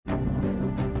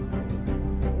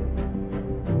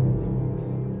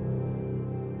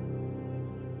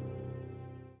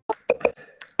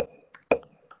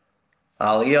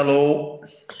Ali, hello.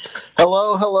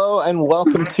 Hello, hello, and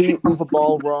welcome to Uva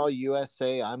Ball Raw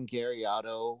USA. I'm Gary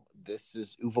Otto. This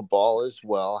is Uva Ball as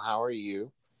well. How are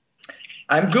you?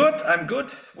 I'm good. I'm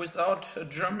good. Without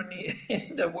Germany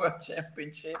in the World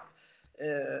Championship,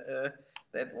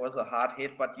 that was a hard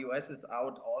hit. But US is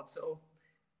out also,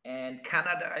 and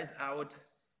Canada is out.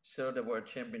 So the World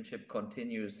Championship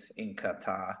continues in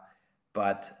Qatar,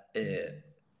 but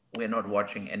we're not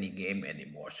watching any game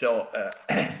anymore. So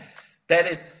that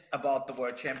is about the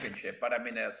World Championship. But I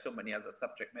mean, there's so many other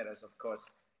subject matters, of course,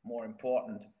 more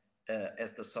important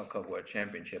as the Soccer World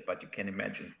Championship. But you can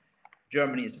imagine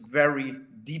Germany is very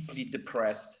deeply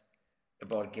depressed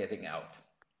about getting out.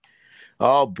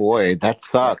 Oh boy, that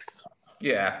sucks.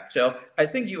 Yeah, so I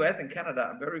think US and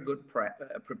Canada are very good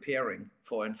preparing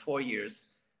for in 4 years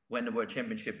when the World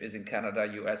Championship is in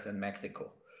Canada, US, and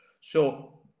Mexico.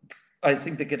 So I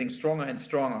think they're getting stronger and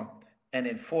stronger. And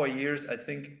in 4 years, I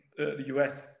think the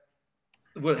US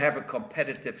will have a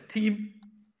competitive team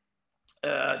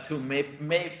to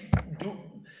may do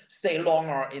stay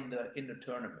longer in the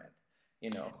tournament.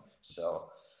 So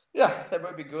yeah, that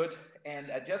will be good.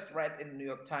 And I just read in the New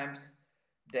York Times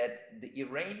that the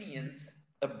Iranians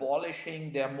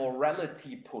abolishing their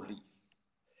morality police.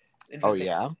 It's Oh interesting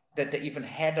yeah. that they even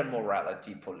had a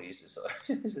morality police. So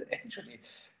it's actually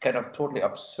kind of totally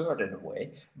absurd in a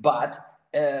way. But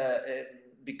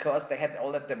because they had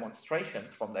all that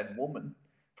demonstrations from the woman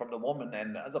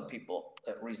and other people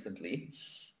recently,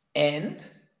 and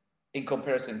in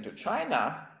comparison to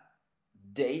China,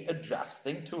 they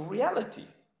adjusting to reality.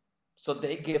 So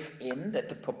they give in that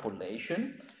the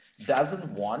population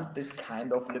doesn't want this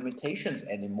kind of limitations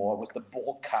anymore with the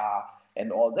burqa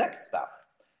and all that stuff.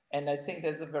 And I think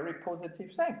that's a very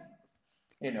positive thing,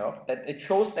 that it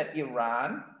shows that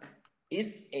Iran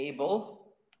is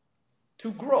able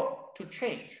to grow, to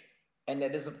change. And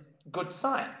that is a good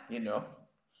sign.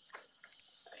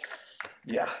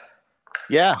 Yeah.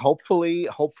 Yeah, hopefully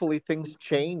things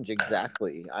change.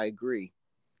 Exactly. I agree.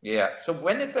 Yeah. So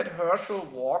when is that Herschel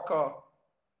Walker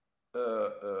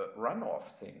runoff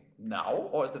thing? Now?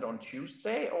 Or is it on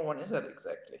Tuesday? Or when is that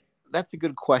exactly? That's a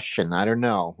good question. I don't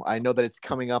know. I know that it's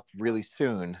coming up really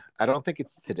soon. I don't think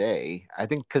it's today. I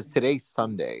think because today's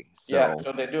Sunday. Yeah, So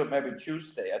so they do it maybe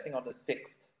Tuesday, I think on the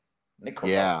 6th,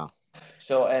 Nikolai. yeah.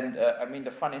 So, and I mean,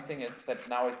 the funny thing is that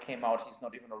now it came out he's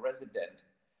not even a resident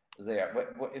there.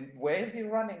 Where is he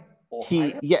running?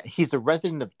 Ohio? He's a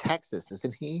resident of Texas,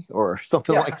 isn't he? Or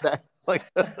something Yeah. like that. Like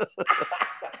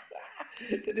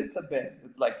It is the best.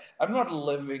 It's like, I'm not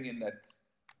living in that,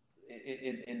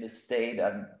 in the state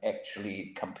I'm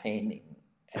actually campaigning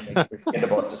and I give a shit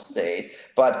about the state.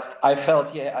 But I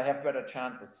felt, yeah, I have better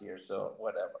chances here. So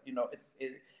whatever,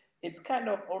 it's kind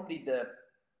of only the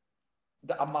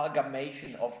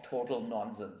amalgamation of total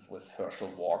nonsense with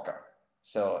Herschel Walker.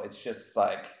 So it's just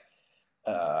like,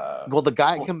 well, the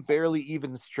guy can barely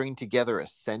even string together a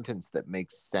sentence that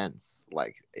makes sense.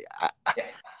 Like,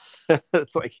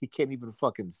 it's like he can't even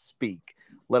fucking speak,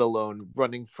 let alone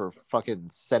running for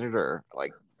fucking senator.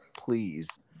 Like, please.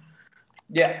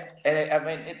 yeah, and I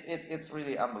mean it's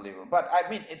really unbelievable. But I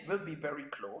mean it will be very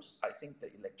close. I think the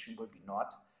election will be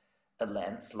not a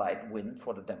landslide win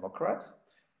for the Democrats,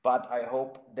 but I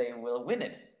hope they will win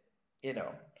it. You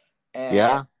know, and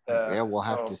Yeah, yeah, we'll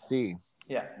have to so see.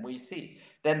 yeah, we see.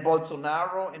 Then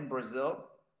Bolsonaro in Brazil,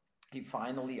 he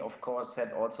finally, of course,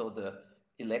 said also the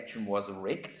election was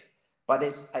rigged, but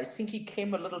I think he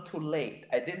came a little too late.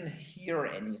 I didn't hear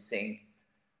anything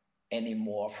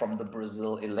anymore from the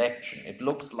Brazil election. It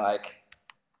looks like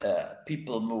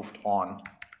people moved on.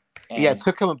 Yeah, it And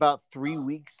took him about 3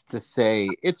 weeks to say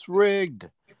it's rigged.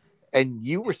 And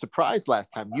you were surprised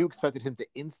last time. You expected him to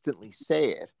instantly say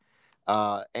it.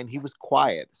 And he was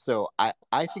quiet. So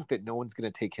I think that no one's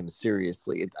going to take him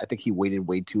seriously. I think he waited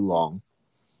way too long.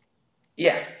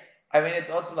 yeah, I mean,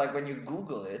 it's also like when you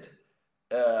Google it,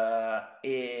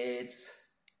 it's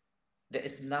there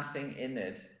is nothing in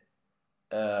it.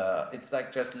 It's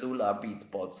like just Lula beats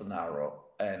Bolsonaro,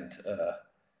 and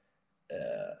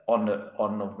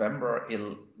on November,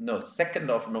 2nd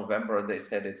of November, they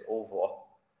said it's over.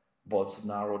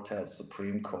 Bolsonaro tells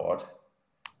Supreme Court.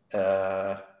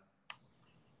 Uh,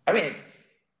 I mean,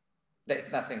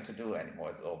 there's nothing to do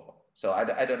anymore. It's over. So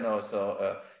I don't know.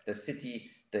 So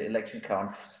the election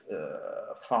count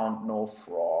found no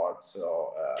fraud.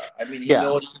 So I mean, he Yeah.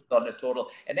 knows it's on the total,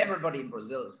 and everybody in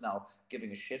Brazil is now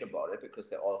giving a shit about it because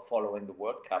they're all following the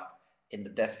World Cup in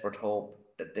the desperate hope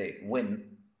that they win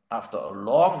after a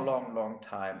long, long, long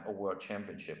time a World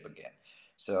Championship again.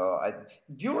 So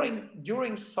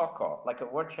during soccer, like a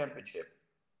World Championship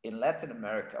in Latin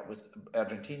America with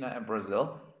Argentina and Brazil,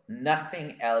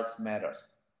 nothing else matters.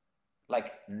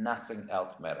 Like nothing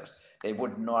else matters. They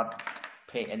would not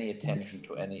pay any attention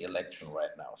to any election right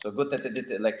now. So good that they did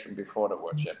the election before the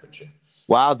World Championship.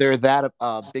 Wow, they're that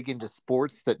big into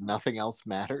sports that nothing else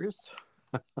matters.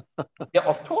 Yeah,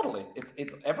 of totally.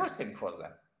 It's everything for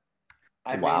them.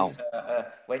 I Wow.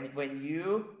 mean, when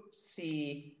you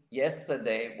see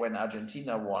yesterday when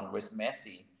Argentina won with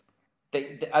Messi,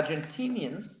 the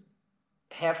Argentinians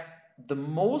have the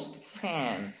most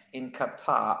fans in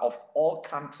Qatar of all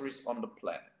countries on the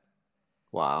planet.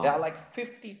 Wow. There are like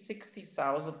 50,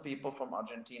 60,000 people from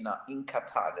Argentina in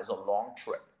Qatar. There's a long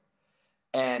trip.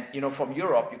 And, from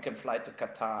Europe, you can fly to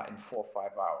Qatar in 4 or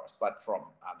 5 hours. But from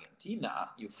Argentina,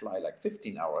 you fly like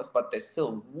 15 hours. But there's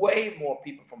still way more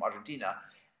people from Argentina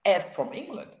as from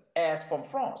England, as from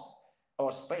France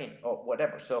or Spain or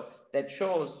whatever. So that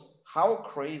shows how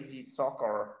crazy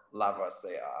soccer lovers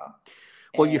they are.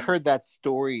 Well, you heard that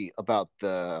story about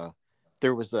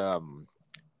there was a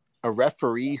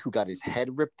referee who got his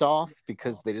head ripped off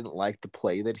because they didn't like the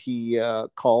play that he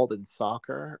called in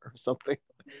soccer or something.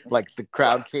 Like the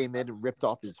crowd came in and ripped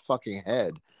off his fucking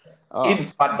head.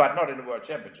 But not in the World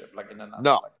Championship, like in another.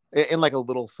 No, in like a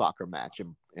little soccer match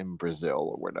in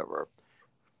Brazil or whatever.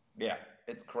 Yeah,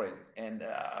 it's crazy. And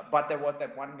but there was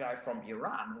that one guy from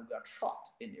Iran who got shot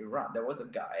in Iran. There was a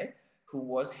guy who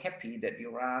was happy that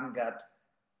Iran got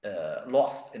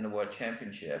lost in the World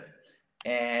Championship,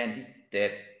 and he's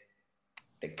dead.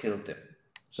 They killed him.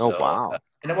 So, wow.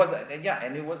 And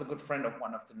he was a good friend of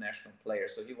one of the national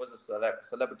players. So he was a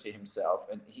celebrity himself,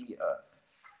 and he,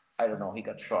 I don't know, he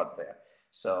got shot there.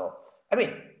 So I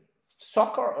mean,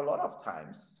 soccer a lot of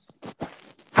times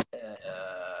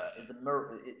is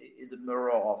a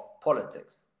mirror of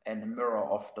politics and a mirror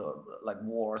of the like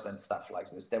wars and stuff like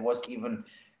this. There was even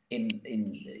in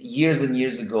years and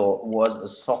years ago was a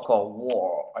soccer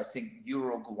war. I think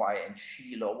Uruguay and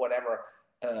Chile or whatever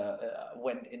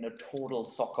went in a total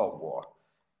soccer war.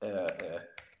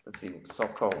 Let's see,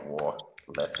 soccer war,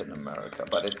 Latin America,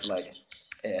 but it's like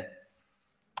a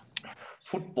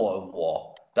football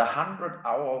war, the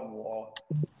 100-hour war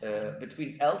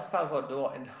between El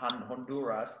Salvador and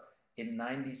Honduras in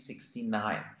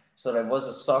 1969. So there was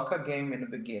a soccer game in the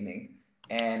beginning,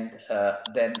 and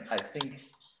then I think,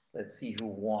 let's see who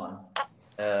won.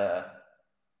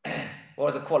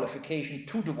 Was a qualification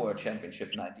to the World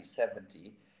Championship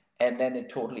 1970, and then it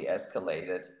totally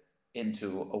escalated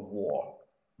into a war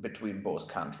between both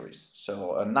countries.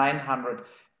 So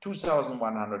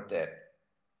 2,100 dead,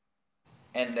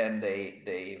 and then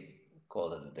they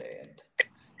called it a day and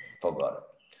forgot it.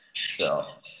 So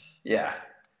yeah,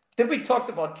 did we talk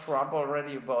about Trump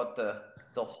already, about the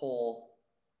whole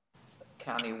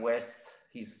Kanye West?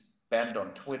 He's banned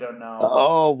on Twitter now.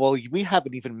 Oh, well, we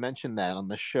haven't even mentioned that on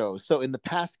the show. So in the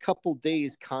past couple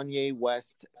days, Kanye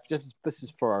West, this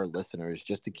is for our listeners,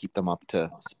 just to keep them up to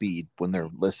speed when they're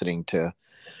listening to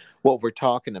what we're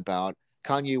talking about.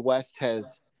 Kanye West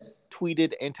has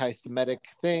tweeted anti-Semitic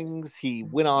things. He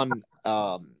went on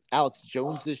Alex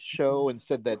Jones's show and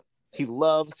said that he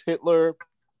loves Hitler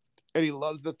and he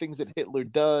loves the things that Hitler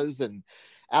does. And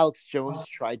Alex Jones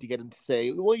tried to get him to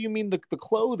say, well, you mean the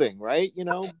clothing, right?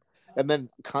 And then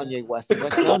Kanye West is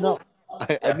like, no,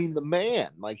 I mean the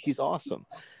man. Like, he's awesome.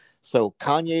 So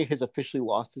Kanye has officially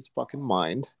lost his fucking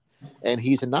mind, and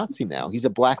he's a Nazi now. He's a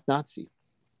black Nazi.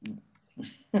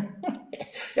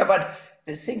 Yeah, but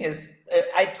the thing is,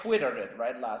 I Twittered it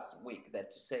right last week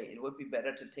that to say it would be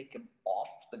better to take him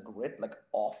off the grid, like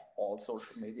off all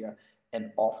social media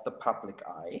and off the public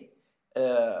eye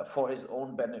for his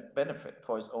own benefit,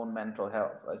 for his own mental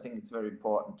health. I think it's very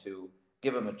important to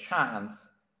give him a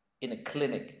chance in a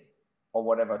clinic or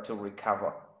whatever to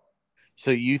recover.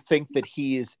 So you think that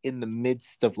he is in the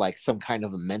midst of like some kind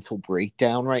of a mental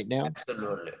breakdown right now?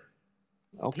 Absolutely.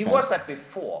 Okay. He was that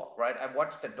before, right? I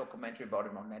watched a documentary about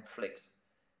him on Netflix,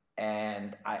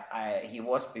 and he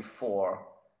was before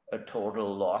a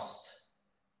total lost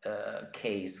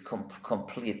case,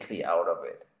 completely out of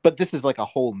it. But this is like a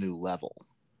whole new level.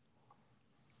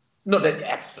 No, that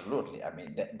absolutely. I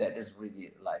mean, that is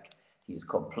really like he's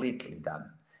completely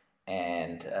done.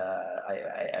 And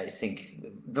I think,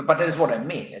 but that is what I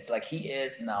mean. It's like he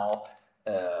is now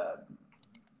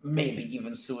maybe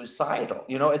even suicidal.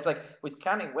 It's like with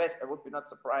Kanye West, I would be not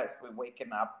surprised. We're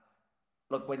waking up.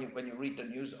 Look, when you read the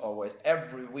news, always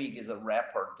every week is a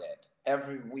rapper dead.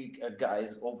 Every week a guy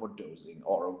is overdosing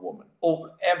or a woman.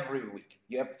 Oh, every week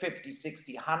you have 50,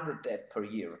 60, 100 dead per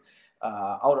year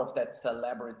out of that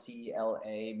celebrity,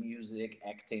 LA, music,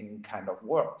 acting kind of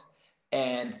world.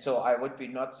 And so I would be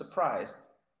not surprised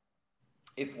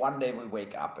if one day we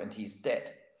wake up and he's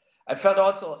dead. I felt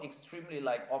also extremely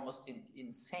like almost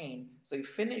insane. So he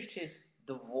finished his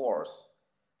divorce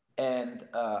and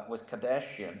with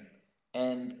Kardashian,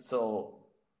 and so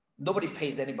nobody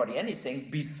pays anybody anything.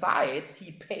 Besides,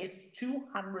 he pays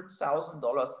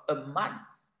 $200,000 a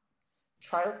month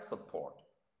child support.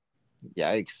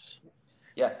 Yikes.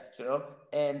 Yeah, so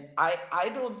and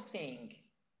I don't think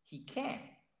he can.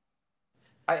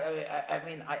 I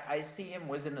mean I see him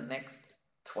within the next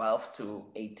 12 to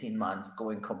 18 months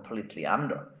going completely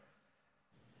under.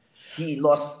 He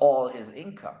lost all his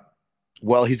income.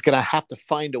 Well, he's going to have to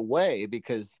find a way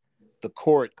because the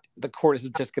court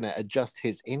isn't just going to adjust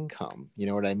his income. You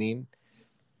know what I mean?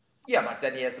 Yeah, but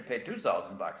then he has to pay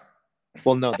 $2,000.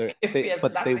 Well, no, If he has they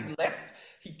nothing left,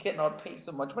 he cannot pay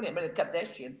so much money. I mean,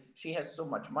 Kardashian, she has so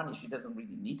much money, she doesn't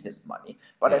really need his money.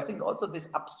 But I yeah. think also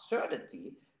this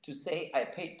absurdity to say I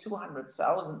pay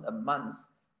 200,000 a month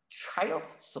child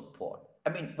support. I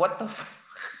mean, what the?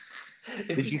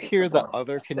 Did you hear the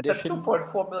other condition?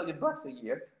 2.4 million bucks a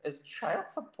year is child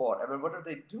support. I mean, what are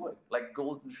they doing? Like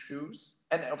golden shoes?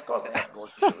 And of course they have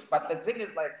golden shoes. But the thing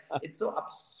is, like, it's so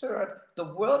absurd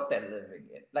the world they're living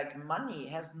in. Like, money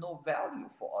has no value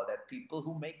for all that people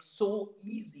who make so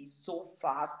easy, so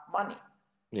fast money.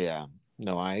 Yeah.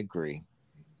 No, I agree.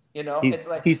 It's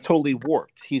like he's totally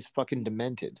warped. He's fucking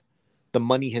demented. The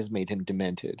money has made him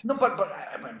demented. no, but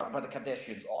the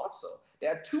Kardashians also.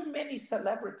 There are too many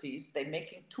celebrities. They're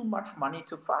making too much money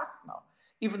too fast now.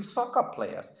 Even soccer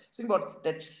players. Think about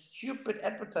that stupid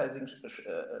advertising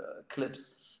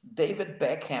clips David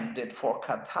Beckham did for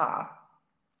Qatar.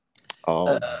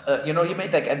 Oh, He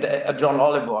made like a John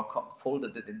Oliver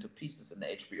folded it into pieces in the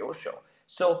HBO show.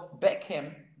 So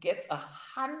Beckham gets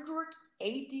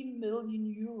 180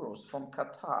 million euros from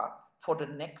Qatar for the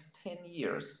next 10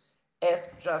 years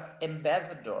as just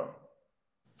ambassador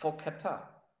for Qatar.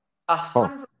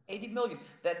 180 million.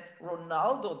 Then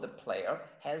Ronaldo, the player,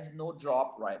 has no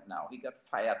job right now. He got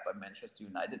fired by Manchester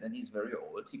United and he's very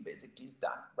old. He basically is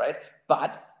done, right?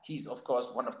 But he's, of course,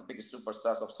 one of the biggest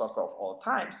superstars of soccer of all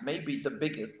times, maybe the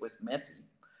biggest with Messi.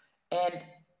 And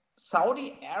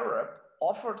Saudi Arab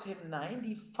offered him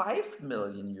 95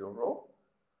 million euro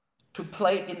to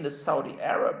play in the Saudi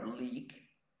Arab League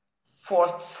for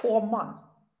 4 months.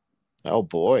 Oh,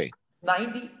 boy.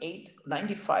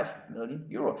 95 million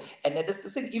euro. And that is the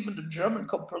thing, even the German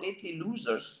completely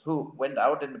losers who went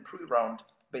out in the pre-round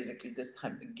basically this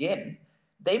time again,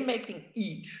 they're making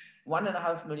each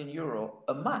 1.5 million euro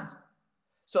a month.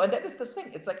 So, and that is the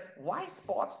thing. It's like, why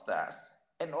sports stars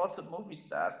and also movie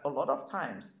stars a lot of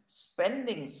times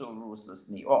spending so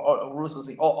ruthlessly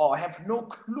or have no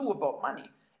clue about money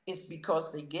is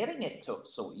because they're getting it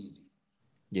so easy.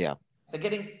 Yeah. They're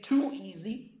getting too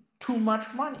easy, too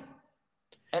much money.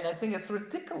 And I think it's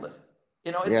ridiculous.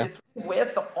 It's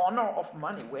where's the honor of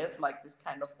money? Where's like this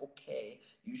kind of, okay,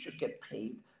 you should get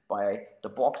paid by the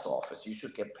box office. You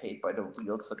should get paid by the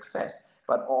real success.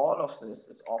 But all of this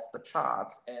is off the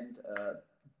charts. And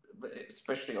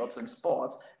especially also in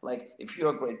sports, like if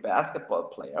you're a great basketball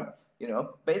player,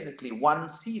 basically one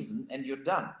season and you're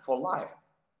done for life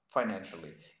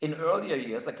financially. In earlier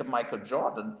years, like a Michael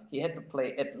Jordan, he had to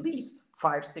play at least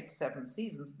 5, 6, 7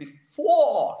 seasons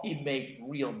before he made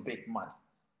real big money.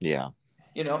 Yeah.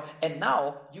 And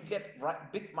now you get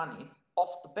big money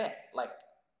off the bat. Like,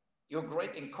 you're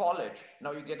great in college,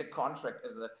 now you get a contract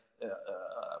as a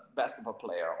basketball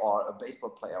player or a baseball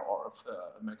player or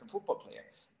an American football player,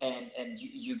 and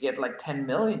you get like 10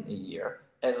 million a year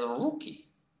as a rookie.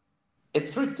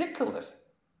 It's ridiculous.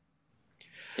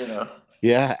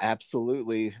 Yeah,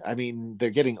 absolutely. I mean, they're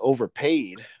getting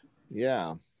overpaid.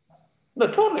 Yeah. No,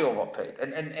 totally overpaid.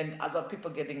 And other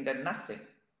people getting then nothing.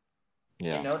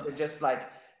 Yeah. They're just like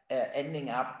ending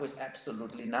up with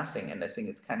absolutely nothing. And I think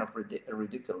it's kind of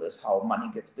ridiculous how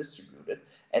money gets distributed.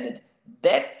 And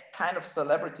that kind of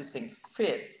celebrity thing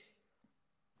fits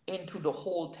into the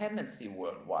whole tendency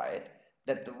worldwide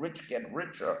that the rich get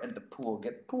richer and the poor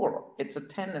get poorer. It's a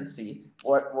tendency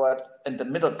what and the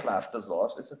middle class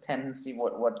dissolves. It's a tendency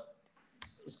what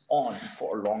is on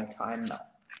for a long time now.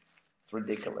 It's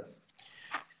ridiculous.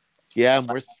 Yeah, and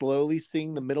we're slowly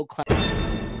seeing the middle class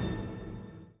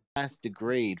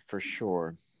degrade for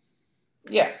sure.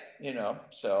 Yeah,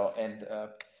 so and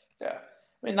yeah.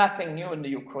 I mean, nothing new in the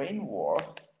Ukraine war.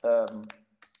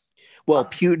 Well,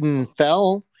 Putin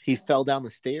fell. He fell down the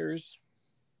stairs.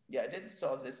 Yeah, I didn't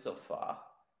saw this so far.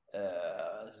 I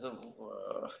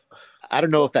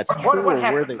don't know if that's true what or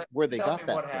where they Tell got me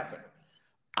that what from. happened.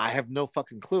 I have no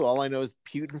fucking clue. All I know is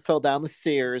Putin fell down the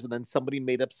stairs, and then somebody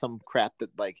made up some crap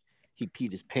that like he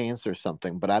peed his pants or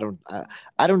something, but I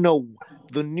don't know.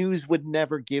 The news would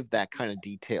never give that kind of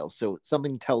detail, so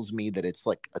something tells me that it's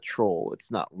like a troll. It's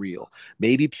not real.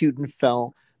 Maybe Putin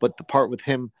fell, but the part with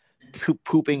him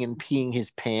pooping and peeing his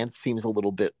pants seems a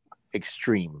little bit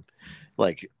extreme.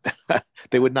 Like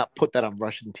they would not put that on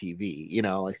Russian TV, you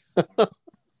know. Like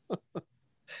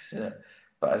Yeah.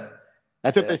 But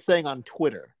that's what they're saying on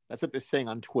Twitter. That's what they're saying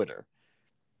on Twitter.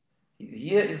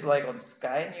 here is like on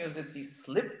Sky News, it's he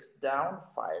slipped down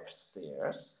 5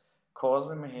 stairs,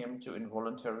 causing him to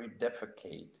involuntarily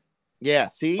defecate. Yeah,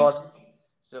 see.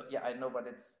 So yeah, I know, but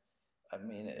it's, I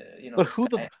mean, But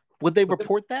would they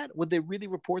report that? Would they really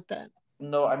report that?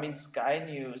 No, I mean, Sky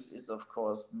News is of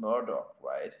course Murdoch,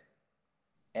 right?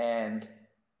 And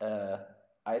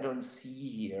I don't see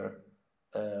here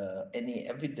any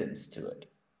evidence to it.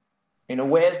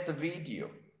 Where's the video?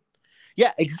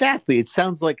 Yeah, exactly. It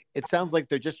sounds like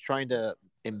they're just trying to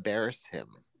embarrass him.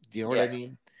 Do you know what I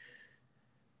mean?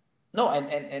 No,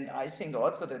 and I think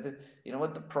also that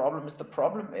what the problem is. The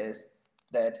problem is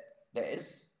that there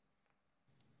is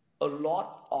a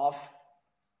lot of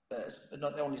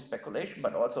not only speculation,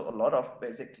 but also a lot of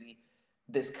basically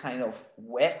this kind of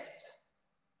West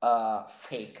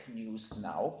fake news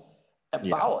now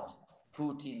about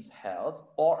Putin's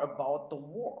health or about the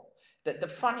war. The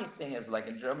funny thing is, like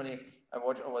in Germany, I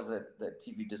watch always the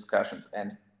TV discussions,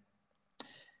 and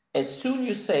as soon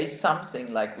you say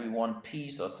something like we want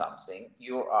peace or something,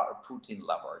 you are a Putin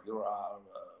lover. You are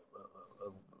a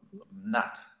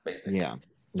nut, basically. Yeah.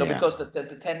 So because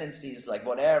the tendency is like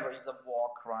whatever is a war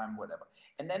crime, whatever.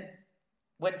 And then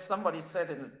when somebody said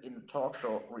in a talk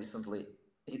show recently,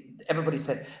 everybody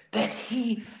said that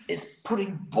he is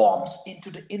putting bombs into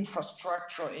the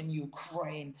infrastructure in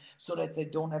Ukraine so that they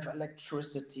don't have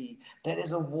electricity. That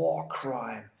is a war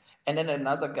crime. And then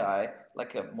another guy,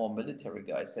 like a more military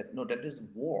guy, said, no, that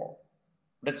is war.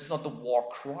 That is not the war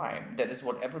crime. That is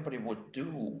what everybody would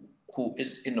do who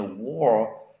is in a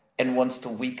war and wants to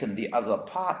weaken the other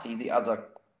party, the other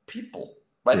people.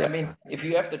 Right? Yeah. I mean, if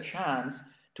you have the chance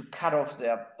to cut off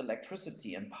their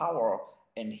electricity and power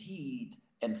and heat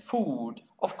and food,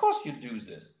 of course you do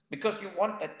this because you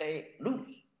want that they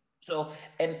lose. So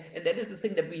and that is the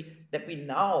thing that we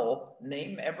now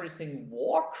name everything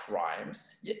war crimes.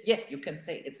 Yes, you can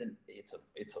say it's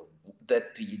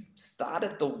that the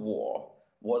started the war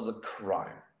was a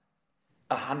crime,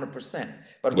 100%.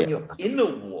 But when you're in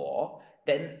a war,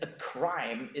 then a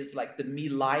crime is like the My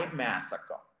Lai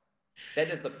massacre. That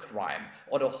is a crime,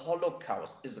 or the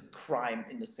Holocaust is a crime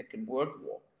in the Second World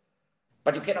War.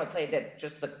 But you cannot say that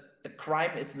just the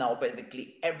crime is now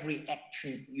basically every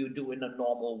action you do in a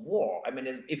normal war. I mean,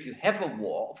 if you have a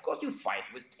war, of course you fight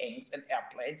with tanks and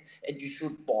airplanes, and you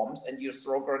shoot bombs, and you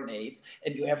throw grenades,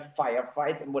 and you have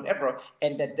firefights and whatever,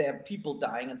 and that there are people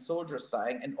dying and soldiers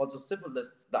dying and also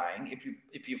civilists dying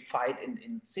if you fight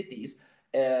in cities.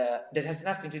 That has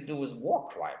nothing to do with war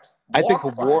crimes. I think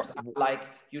crimes are like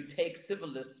you take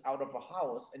civilists out of a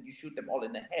house and you shoot them all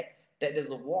in the head. That is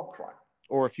a war crime.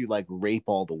 Or if you like rape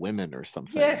all the women or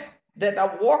something. Yes, that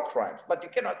are war crimes. But you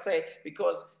cannot say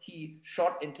because he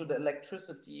shot into the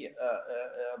electricity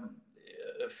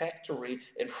factory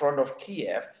in front of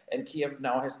Kiev, and Kiev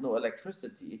now has no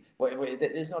electricity.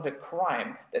 That is not a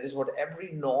crime. That is what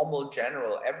every normal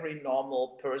general, every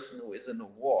normal person who is in a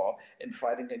war and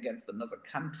fighting against another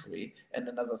country and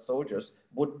another soldiers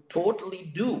would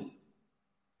totally do.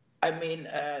 I mean,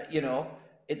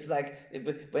 it's like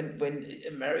when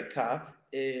America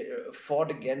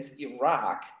fought against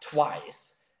Iraq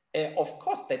twice. Of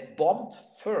course, they bombed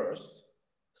first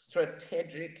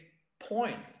strategic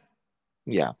point.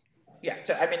 Yeah. Yeah.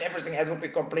 So, I mean, everything else would be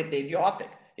completely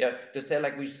idiotic. Yeah. To say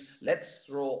like let's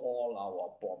throw all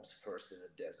our bombs first in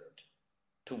the desert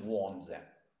to warn them.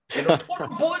 Total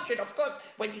bullshit. Of course,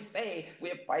 when you say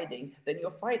we're fighting, then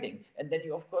you're fighting, and then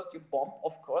you bomb.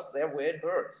 Of course, there where it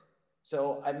hurts.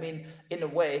 So, I mean, in a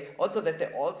way, also that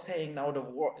they're all saying now the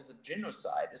war is a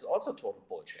genocide is also total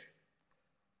bullshit.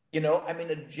 I mean,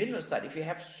 a genocide, if you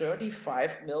have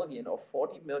 35 million or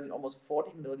 40 million, almost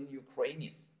 40 million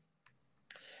Ukrainians,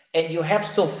 and you have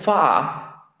so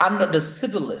far under the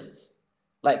civilists,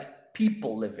 like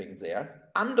people living there,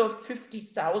 under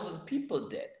 50,000 people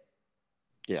dead.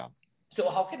 Yeah. So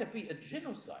how can it be a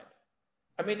genocide?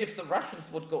 I mean, if the Russians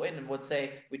would go in and would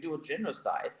say, we do a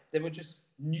genocide, they would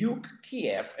just nuke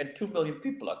Kiev and 2 million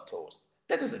people are toast.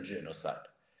 That is a genocide.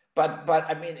 But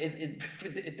I mean,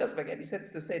 it doesn't make any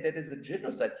sense to say that is a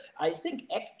genocide. I think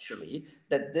actually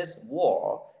that this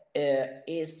war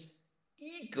is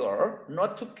eager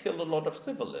not to kill a lot of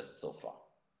civilists so far.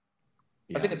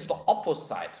 Yeah. I think it's the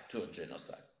opposite to a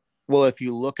genocide. Well, if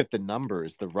you look at the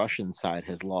numbers, the Russian side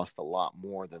has lost a lot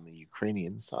more than the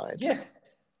Ukrainian side. Yes,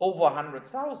 over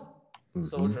 100,000 Hmm.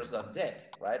 soldiers are dead,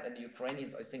 right? And the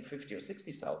Ukrainians, I think 50 or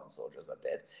 60,000 soldiers are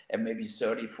dead, and maybe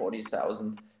 30,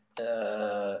 40,000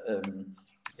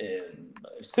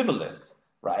 civilists,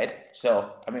 right?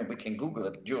 So, I mean, we can Google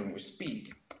it during we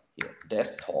speak. Here,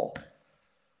 Desktop.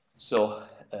 So,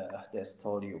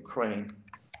 Desktop Ukraine.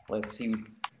 Let's see.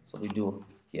 So, we do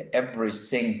here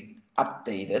everything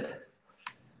updated.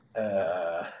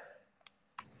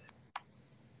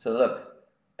 So, look,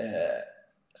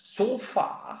 so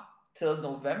far, till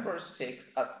November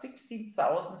 6th, are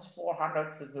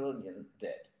 16,400 civilians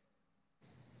dead.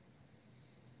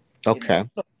 Okay.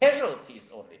 No, casualties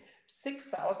only.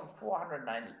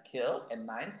 6,490 killed and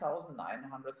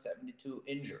 9,972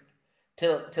 injured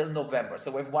till November.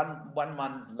 So with one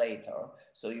month later,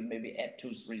 so you maybe add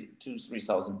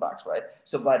 3,000 bucks, right?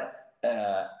 So, but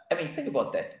I mean, think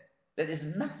about that. That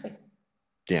is nothing.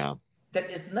 Yeah. That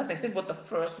is nothing. Think about the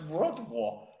First World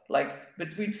War. Like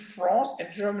between France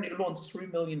and Germany alone, 3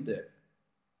 million dead.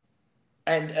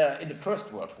 And in the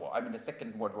First World War, I mean, the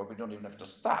Second World War, we don't even have to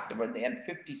start. There were in the end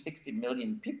 50, 60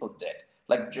 million people dead.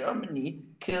 Like Germany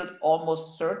killed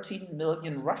almost 13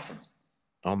 million Russians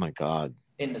Oh my God.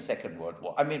 in the Second World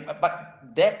War. I mean, but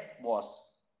that was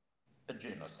a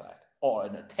genocide or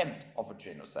an attempt of a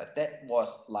genocide. That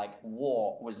was like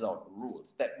war without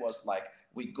rules. That was like,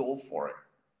 we go for it.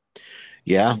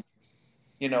 Yeah.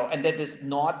 And that is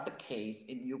not the case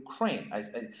in Ukraine.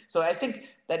 So I think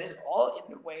that is all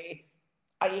in a way.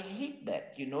 I hate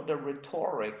that, the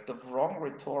rhetoric, the wrong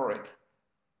rhetoric,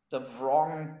 the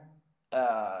wrong,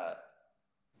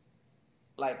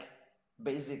 like,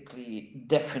 basically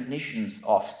definitions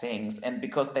of things. And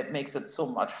because that makes it so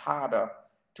much harder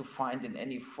to find in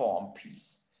any form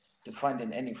peace, to find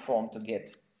in any form to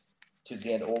get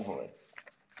over it.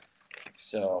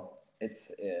 So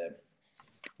it's,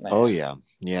 Oh yeah.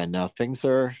 Yeah. Now things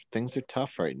are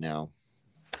tough right now.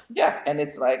 yeah. And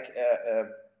it's like,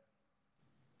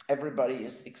 everybody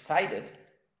is excited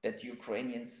that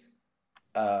Ukrainians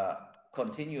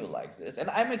continue like this. And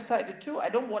I'm excited too. I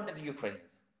don't want that the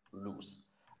Ukrainians lose.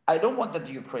 I don't want that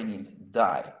the Ukrainians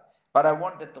die, but I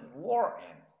want that the war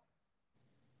ends.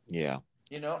 Yeah.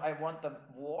 I want the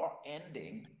war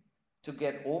ending to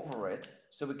get over it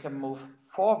so we can move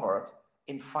forward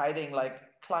in fighting like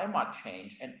climate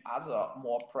change and other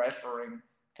more pressuring,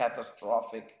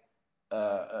 catastrophic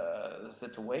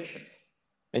situations.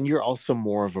 And you're also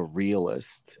more of a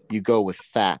realist. You go with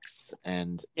facts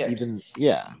and Yes. even,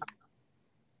 yeah.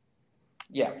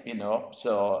 Yeah,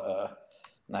 so,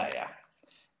 yeah.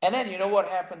 And then, what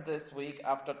happened this week?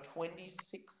 After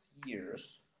 26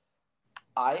 years,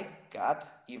 I got,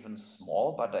 even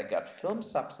small, but I got film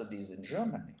subsidies in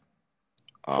Germany.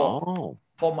 Oh.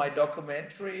 For my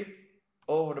documentary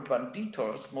over the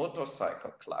Banditos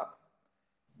Motorcycle Club.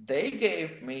 They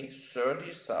gave me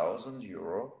 30,000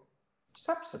 euro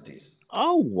subsidies.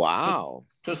 Oh, wow.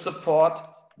 To support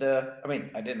I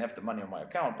mean, I didn't have the money on my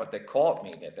account, but they called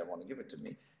me that they want to give it to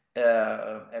me.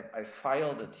 I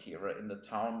filed it here in the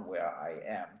town where I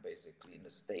am, basically in the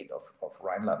state of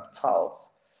Rhineland-Pfalz.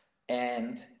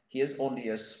 And here's only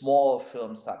a small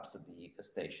film subsidy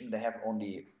station. They have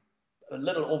only a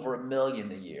little over 1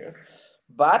 million a year,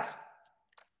 but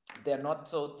they're not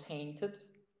so tainted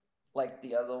like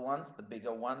the other ones, the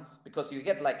bigger ones, because you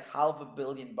get like $500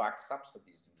 million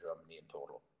subsidies in Germany in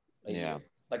total a year.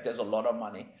 Like there's a lot of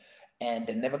money, and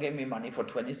they never gave me money for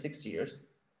 26 years.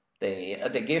 They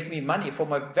gave me money for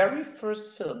my very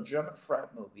first film, German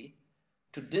Fried Movie,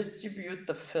 to distribute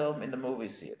the film in the movie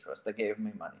theaters. They gave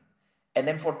me money, and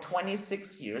then for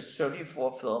 26 years,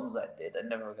 34 films I did, I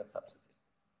never got subsidies,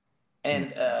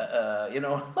 and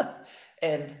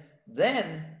and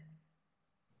then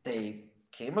they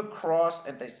came across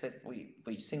and they said, we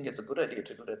think it's a good idea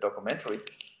to do that documentary.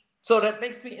 So that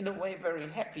makes me in a way very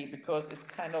happy, because it's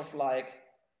kind of like,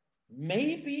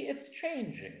 maybe it's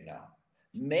changing now.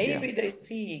 Maybe they're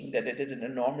seeing that they did an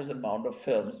enormous amount of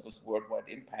films with worldwide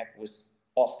impact, with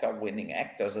Oscar winning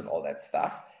actors and all that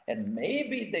stuff. And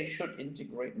maybe they should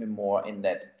integrate me more in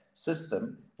that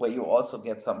system where you also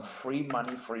get some free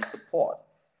money, free support,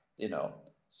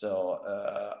 So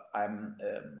I'm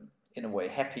in a way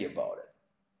happy about it.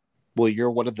 Well,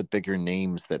 you're one of the bigger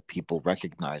names that people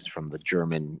recognize from the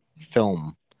German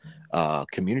film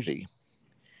community.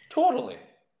 Totally.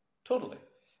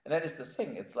 And that is the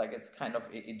thing. It's like, it's kind of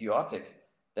idiotic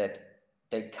that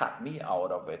they cut me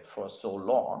out of it for so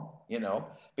long,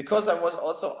 because I was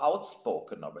also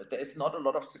outspoken of it. There is not a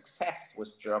lot of success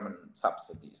with German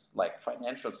subsidies, like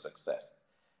financial success.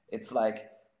 It's like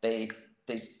they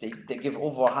they give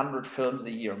over 100 films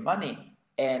a year money,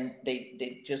 and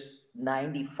they just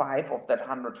 95 of that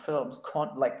 100 films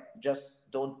can't, like,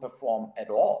 just don't perform at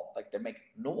all. Like, they make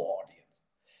no audience.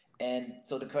 And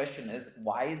so the question is,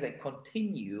 why they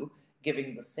continue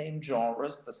giving the same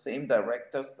genres, the same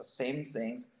directors, the same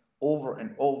things over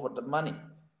and over the money?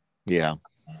 Yeah.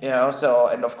 So,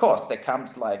 and of course there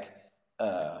comes like,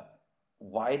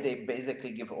 why they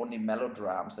basically give only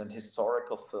melodramas and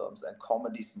historical films and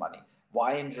comedies money.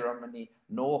 Why in Germany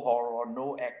no horror,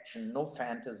 no action, no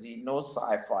fantasy, no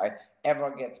sci-fi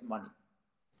ever gets money?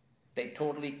 They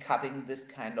totally cutting this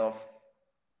kind of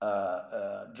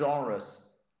genres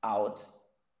out,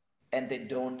 and they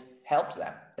don't help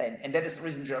them. And that is the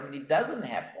reason Germany doesn't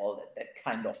have all that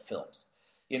kind of films.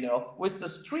 With the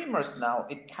streamers now,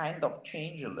 it kind of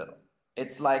changed a little.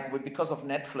 It's like, because of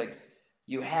Netflix,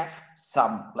 you have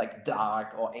some like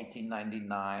Dark or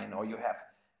 1899, or you have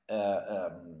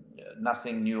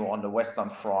Nothing New on the Western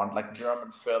Front, like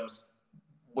German films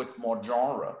with more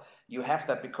genre. You have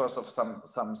that because of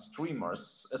some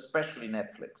streamers, especially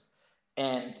Netflix.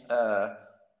 And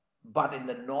but in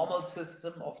the normal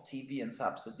system of TV and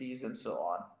subsidies and so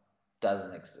on,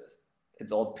 doesn't exist.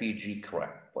 It's all PG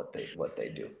crap what they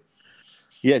do.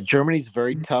 Yeah, Germany's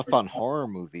very tough on horror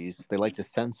movies. They like to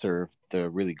censor the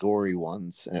really gory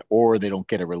ones, or they don't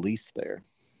get a release there.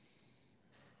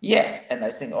 Yes, and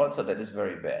I think also that is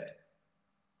very bad.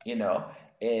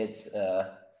 It's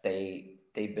they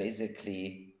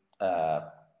basically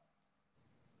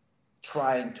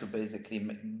trying to basically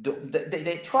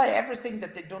they try everything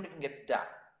that they don't even get done,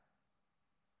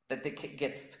 that they can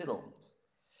get filmed.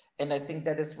 And I think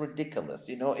that is ridiculous.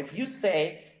 If you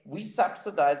say we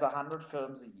subsidize 100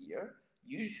 films a year,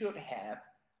 you should have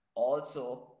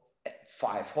also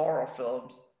 5 horror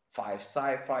films, 5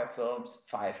 sci-fi films,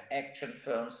 5 action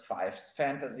films, 5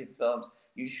 fantasy films.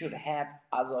 You should have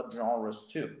other genres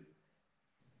too.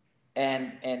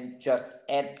 And just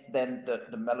add then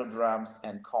the melodramas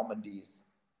and comedies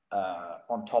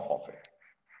on top of it.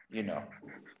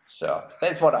 So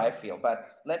that's what I feel.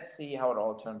 But let's see how it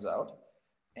all turns out.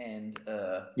 And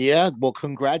yeah, well,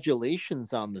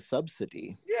 congratulations on the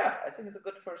subsidy. yeah, I think it's a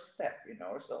good first step.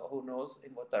 So who knows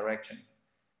in what direction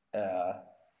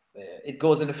it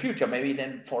goes in the future? Maybe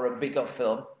then for a bigger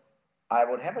film, I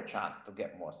would have a chance to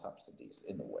get more subsidies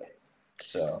in a way.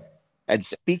 So, and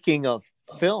speaking of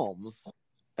films,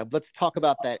 let's talk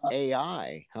about that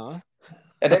AI, huh?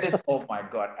 And that is, oh my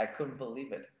God, I couldn't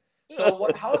believe it. So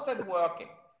how's that working?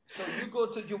 So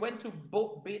you went to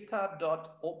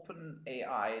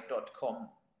beta.openai.com.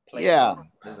 Yeah.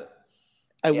 Is it?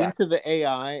 I went to the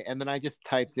AI, and then I just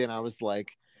typed in, I was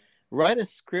like, write a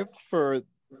script for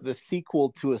the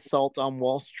sequel to Assault on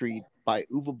Wall Street by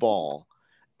Uwe Ball.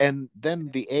 And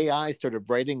then the AI started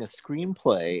writing a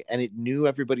screenplay, and it knew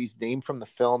everybody's name from the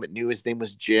film. It knew his name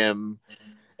was Jim.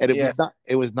 And it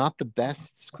was not the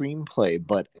best screenplay,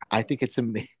 but I think it's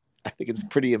I think it's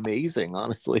pretty amazing,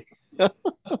 honestly. You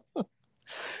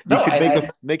should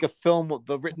make a film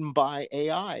written by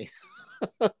AI.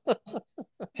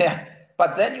 Yeah,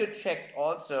 but then you checked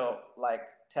also, like,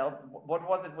 what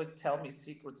was it with Tell Me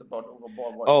Secrets about Uwe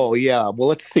Ball? Oh yeah, well,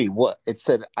 let's see what it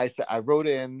said. I wrote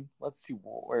in. Let's see,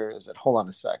 where is it? Hold on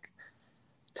a sec.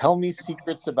 Tell Me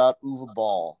Secrets about Uwe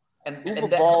Ball. And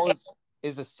Uwe Ball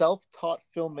is a self-taught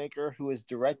filmmaker who has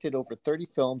directed over 30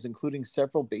 films, including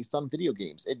several based on video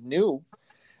games. It knew.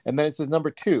 And then it says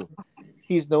number 2.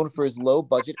 He's known for his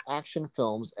low-budget action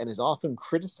films and is often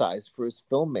criticized for his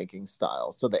filmmaking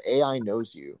style. So the AI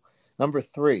knows you. Number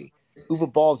 3.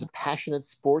 Uwe Ball is a passionate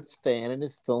sports fan, and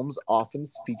his films often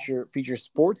feature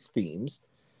sports themes.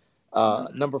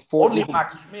 Number 4. Only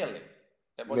Max Schmeling.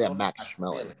 Yeah, Max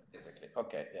Schmeling. Basically.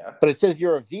 Okay, yeah. But it says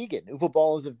you're a vegan. Uwe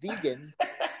Ball is a vegan.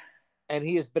 And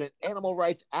he has been an animal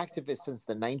rights activist since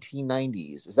the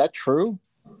 1990s. Is that true?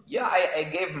 Yeah, I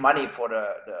gave money for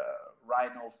the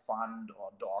Rhino Fund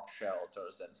or dog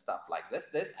shelters and stuff like this.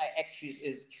 This actually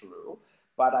is true,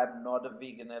 but I'm not a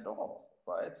vegan at all,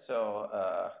 right? So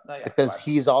it says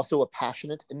he's also a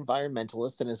passionate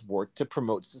environmentalist and has worked to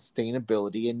promote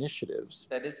sustainability initiatives.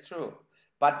 That is true.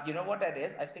 But you know what that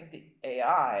is? I think the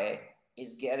AI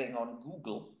is getting on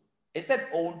Google. Is that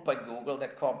owned by Google,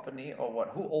 that company, or what?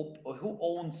 Who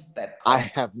owns that company?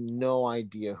 I have no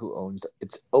idea who owns it.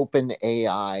 It's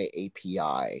OpenAI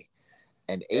API,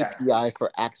 an API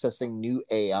for accessing new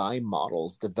AI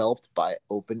models developed by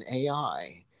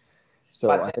OpenAI. So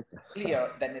but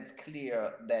then it's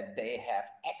clear that they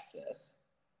have access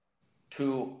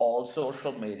to all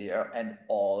social media and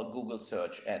all Google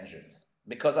search engines,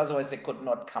 because otherwise they could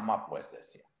not come up with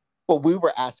this here. Well, we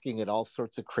were asking it all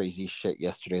sorts of crazy shit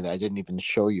yesterday that I didn't even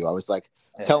show you. I was like,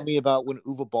 tell me about when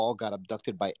Uwe Ball got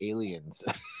abducted by aliens.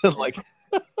 Like,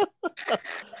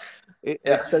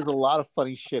 it says a lot of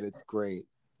funny shit. It's great.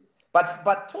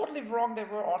 But totally wrong. They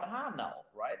were on Hanau,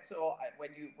 right? So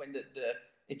when the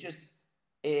it just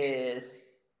is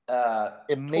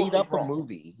It made totally up wrong. a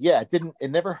movie. Yeah,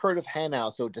 it never heard of Hanau,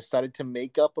 so it decided to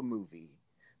make up a movie.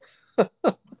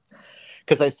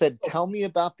 Because I said, tell me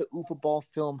about the Uwe Ball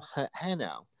film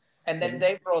Hanau. And then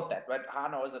they wrote that, right?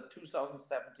 Hanau is a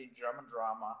 2017 German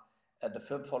drama. The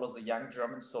film follows a young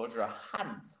German soldier,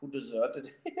 Hans, who deserted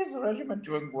his regiment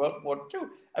during World War II.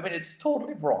 I mean, it's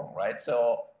totally wrong, right?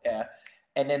 So,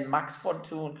 and then Max von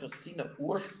Thun, Christine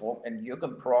Ursprung, and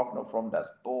Jürgen Prochnow from Das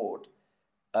Boot.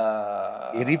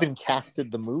 It even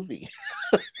casted the movie.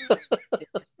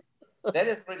 That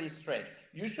is really strange.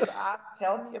 You should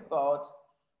tell me about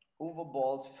Uwe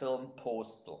Ball's film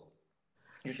Postal.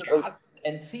 You should ask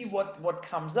and see what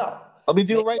comes up. Let me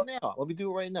do it right now.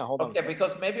 Hold on. Okay,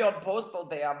 because maybe on Postal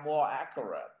they are more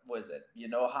accurate with it.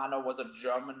 Hanau was a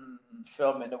German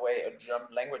film in a way, a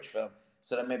German language film,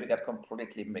 so they maybe got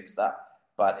completely mixed up.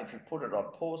 But if you put it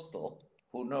on Postal,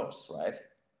 who knows, right?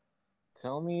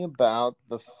 Tell me about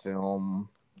the film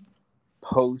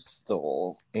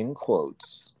Postal, in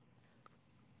quotes,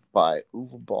 by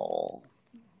Uwe Ball.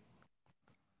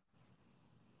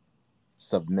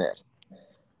 Submit.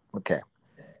 Okay.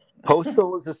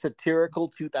 Postal is a satirical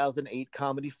 2008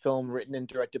 comedy film written and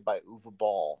directed by Uwe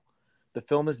Ball. The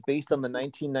film is based on the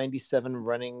 1997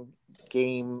 running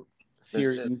game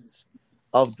series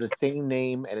of the same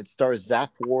name, and it stars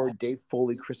Zach Ward, Dave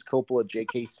Foley, Chris Coppola,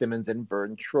 J.K. Simmons, and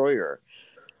Vern Troyer.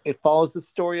 It follows the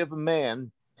story of a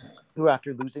man who,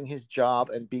 after losing his job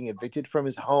and being evicted from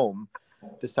his home,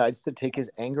 decides to take his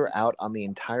anger out on the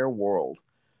entire world.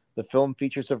 The film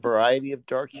features a variety of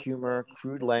dark humor,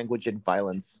 crude language, and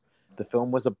violence. The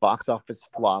film was a box office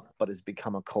flop, but has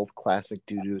become a cult classic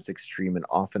due to its extreme and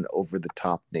often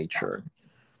over-the-top nature.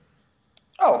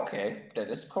 Okay, that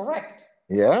is correct.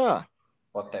 Yeah.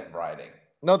 What they're writing.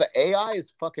 No, the AI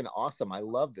is fucking awesome. I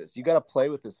love this. You got to play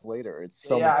with this later. It's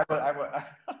so much fun.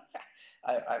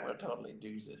 I will totally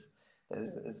do this.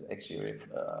 This is actually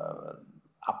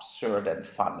absurd and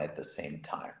fun at the same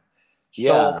time.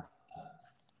 Yeah.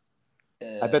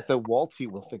 I bet the Walty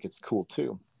will think it's cool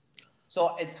too.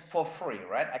 So it's for free,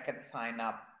 right? I can sign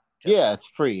up. Yeah, it's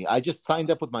free. I just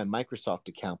signed up with my Microsoft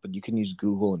account, but you can use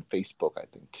Google and Facebook, I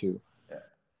think, too. Yeah.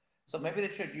 So maybe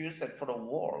they should use that for the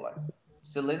war. Like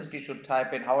Zelensky should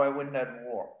type in "How I win that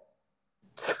war."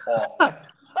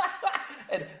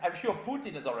 And I'm sure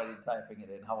Putin is already typing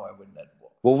it in "How I win that war."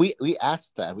 Well, we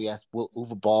asked that. We asked, "Will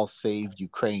Uwe Ball save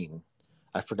Ukraine?"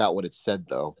 I forgot what it said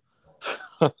though.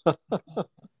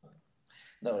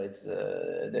 No, it's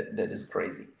that is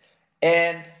crazy.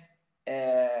 And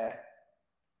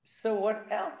so what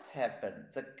else happened?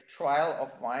 The trial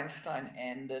of Weinstein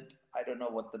ended. I don't know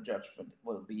what the judgment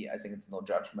will be. I think it's no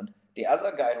judgment. The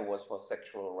other guy who was for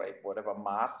sexual rape, whatever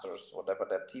Masters, whatever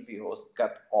that TV host,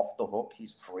 got off the hook.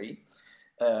 He's free.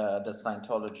 The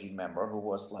Scientology member who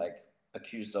was like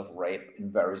accused of rape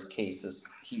in various cases,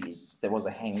 there was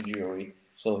a hang jury,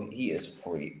 so he is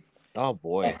free. Oh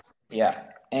boy.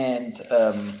 And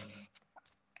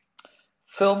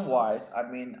film-wise, I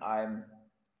mean, I'm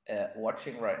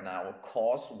watching right now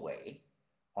Causeway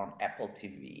on Apple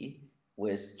TV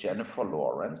with Jennifer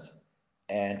Lawrence,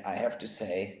 and I have to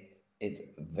say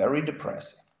it's very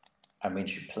depressing. I mean,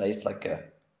 she plays like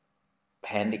a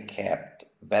handicapped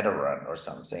veteran or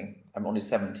something. I'm only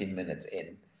 17 minutes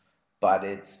in, but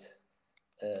it's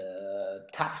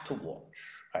tough to watch,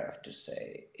 I have to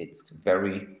say. It's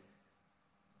very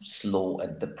slow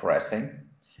and depressing.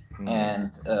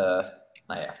 And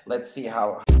let's see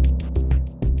how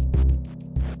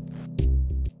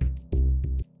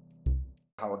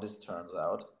this turns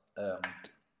out.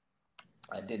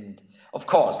 Of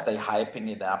course, they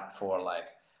hyping it up for like,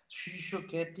 she should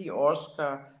get the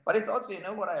Oscar. But it's also,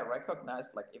 what I recognize,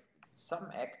 like if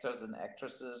some actors and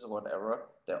actresses or whatever,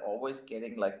 they're always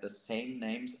getting like the same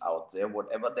names out there,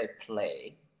 whatever they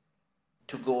play,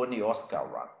 to go in the Oscar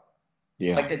run.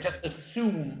 Yeah. Like they just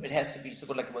assume it has to be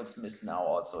super, like Will Smith now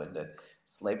also in the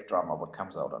slave drama, what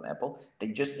comes out on Apple. They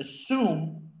just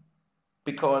assume,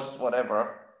 because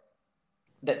whatever,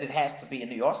 that it has to be in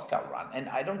the Oscar run. And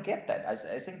I don't get that. I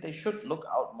think they should look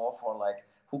out more for like,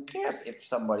 who cares if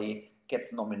somebody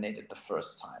gets nominated the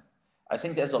first time? I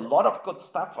think there's a lot of good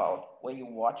stuff out where you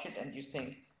watch it and you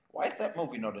think, why is that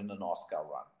movie not in an Oscar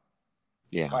run?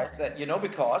 Yeah. Why is that?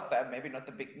 Because there are maybe not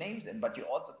the big names in, but you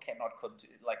also cannot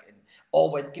continue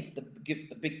always give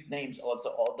the big names also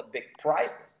all the big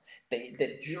prizes.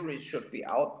 The juries should be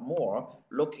out more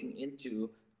looking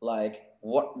into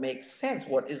what makes sense,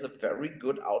 what is a very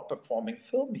good outperforming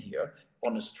film here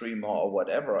on a streamer or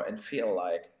whatever, and feel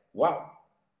like, wow,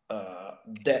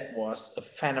 that was a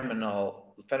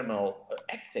phenomenal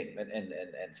acting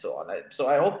and so on. So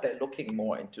I hope they're looking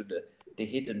more into the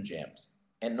hidden gems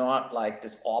and not like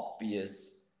this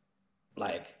obvious,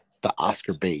 like The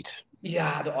Oscar bait.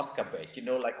 yeah, the Oscar bait. We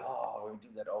do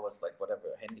that always, like whatever,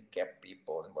 handicapped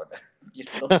people and whatever.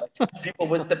 Like people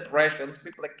with depressions,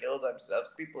 people that kill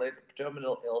themselves, people that are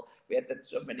terminal ill. We had that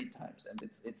so many times, and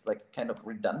it's like kind of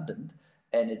redundant,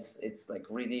 and it's like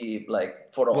really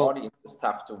like for the Well, audience, it's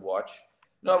tough to watch.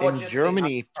 No, what in you're saying,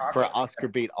 Germany, for Uncharted, Oscar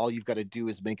bait, all you've got to do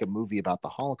is make a movie about the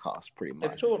Holocaust, pretty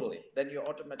much. totally. Then you're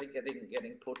automatically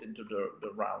getting put into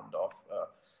the round of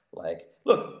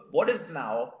look, what is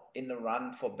now in the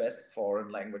run for best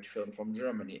foreign language film from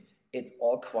Germany? It's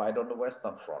All Quiet on the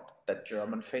Western Front, that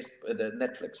German the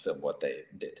Netflix film, what they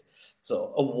did.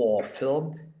 So a war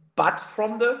film, but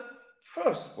from the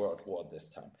First World War this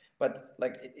time. But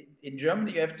like in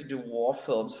Germany, you have to do war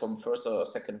films from First or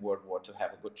Second World War to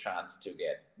have a good chance to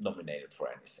get nominated for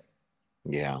anything.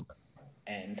 Yeah.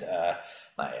 And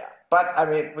yeah, but I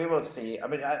mean, we will see. I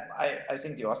mean, I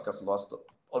think the Oscars lost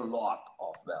a lot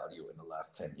of value in the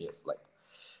last 10 years. Like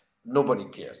nobody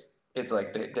cares. It's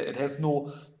like it has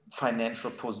no financial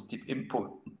positive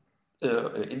input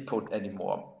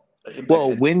anymore.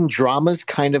 Well, when dramas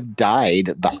kind of died,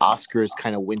 the Oscars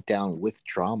kind of went down with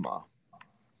drama.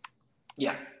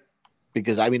 Yeah.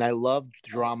 Because I mean, I love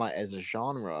drama as a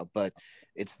genre, but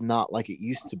it's not like it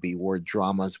used to be, where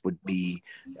dramas would be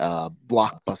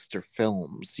blockbuster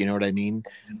films. You know what I mean?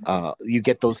 You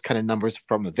get those kind of numbers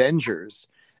from Avengers,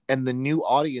 and the new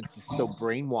audience is so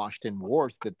brainwashed and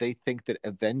warped that they think that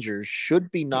Avengers should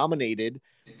be nominated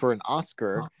for an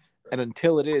Oscar, and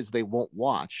until it is, they won't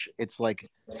watch. It's like,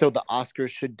 so the Oscars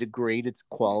should degrade its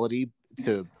quality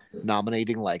to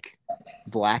nominating like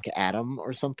Black Adam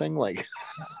or something, like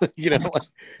like,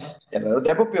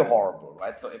 that would be horrible,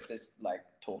 right? So if this like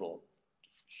total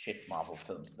shit Marvel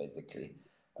films, basically.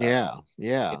 yeah,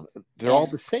 they're all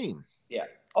the same. Yeah.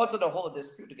 Also, the whole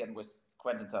dispute again with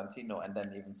Quentin Tarantino and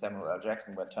then even Samuel L.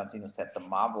 Jackson, where Tarantino said the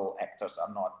Marvel actors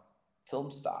are not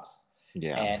film stars.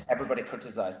 Yeah. And everybody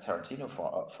criticized Tarantino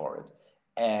for it.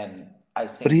 And I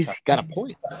think, but he's got a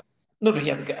point. No, but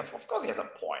of course he has a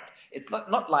point. It's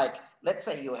not like, let's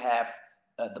say you have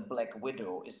the Black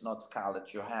Widow is not Scarlett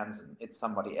Johansson, it's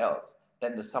somebody else.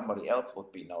 Then the somebody else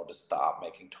would be now the star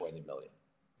making 20 million.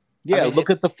 Yeah, I mean, look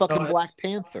at the fucking Black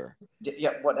Panther.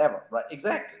 Yeah, whatever, right?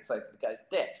 Exactly. It's like the guy's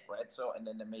dead, right? So, and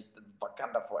then they made the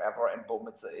Wakanda Forever, and boom,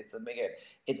 it's a mega.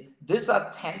 These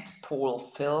are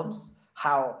tentpole films.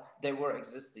 How they were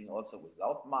existing also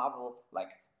without Marvel,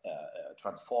 like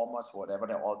Transformers, whatever.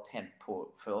 They're all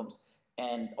tentpole films,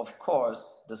 and of course,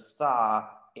 the star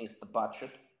is the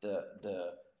budget,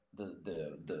 the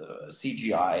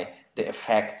CGI, the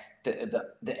effects,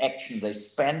 the action they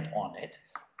spend on it,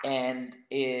 and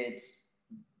it's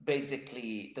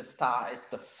basically the star is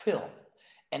the film.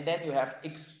 And then you have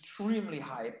extremely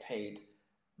high paid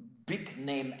big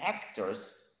name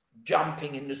actors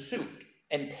jumping in the suit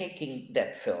and taking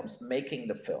that films, making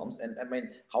the films. And I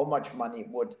mean, how much money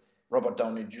would Robert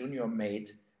Downey Jr. made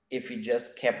if he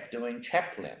just kept doing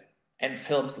Chaplin and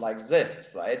films like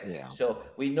this, right? Yeah. So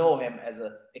we know him as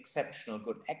an exceptional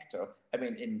good actor. I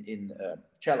mean, in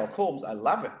Sherlock Holmes, I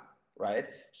love him, right?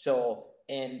 So,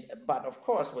 but of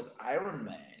course, with Iron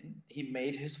Man, he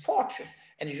made his fortune,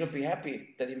 and he should be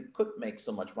happy that he could make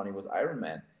so much money with Iron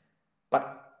Man.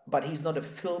 But he's not a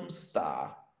film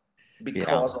star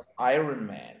because of Iron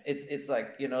Man. It's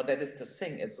like, that is the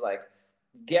thing. It's like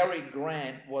Gary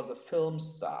Grant was a film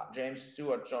star. James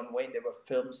Stewart, John Wayne, they were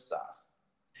film stars.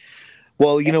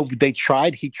 Well, he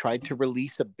tried to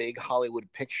release a big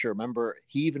Hollywood picture. Remember,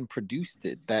 he even produced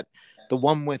it. The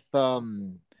one with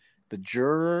the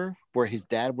Juror, where his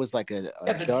dad was like a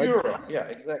the judge. Juror. Yeah,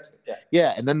 exactly.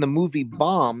 Yeah, and then the movie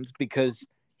bombed because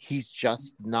he's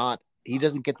just not. He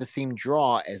doesn't get the same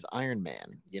draw as Iron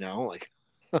Man. Like.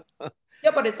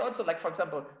 Yeah, but it's also like, for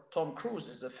example, Tom Cruise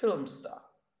is a film star,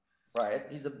 right?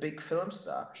 He's a big film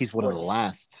star. He's one of the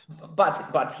last.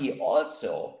 But he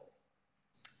also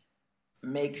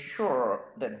makes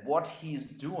sure that what he's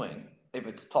doing, if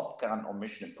it's Top Gun or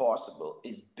Mission Impossible,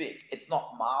 is big. It's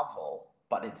not Marvel,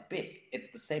 but it's big. It's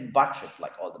the same budget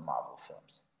like all the Marvel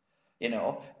films,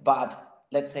 But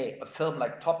let's say a film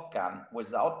like Top Gun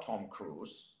without Tom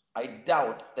Cruise, I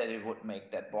doubt that it would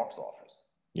make that box office.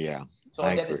 Yeah, So I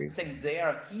and that is the agree. thing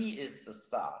there. He is the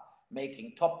star,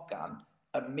 making Top Gun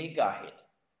a mega hit.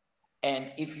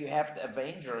 And if you have the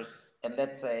Avengers and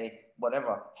let's say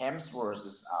whatever Hemsworth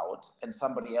is out and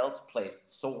somebody else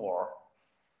plays Thor,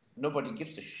 nobody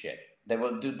gives a shit. They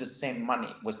will do the same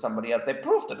money with somebody else. They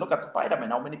proved it. Look at Spider Man.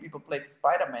 How many people played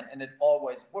Spider Man? And it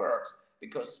always works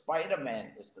because Spider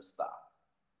Man is the star.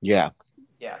 Yeah.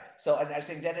 Yeah. So, and I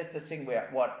think that is the thing where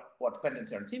what Quentin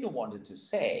Tarantino wanted to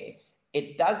say.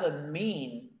 It doesn't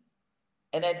mean,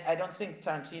 and I don't think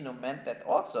Tarantino meant that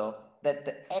also, that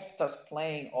the actors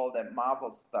playing all the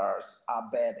Marvel stars are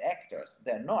bad actors.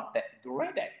 They're not. They're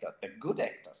great actors. They're good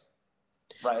actors,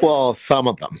 right? Well, some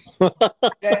of them.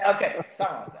 Yeah, okay, some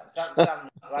of them, some,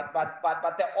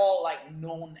 but they're all like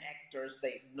known actors.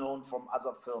 They known from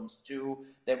other films too.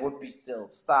 They would be still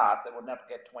stars. They would not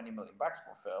get 20 million bucks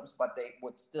for films, but they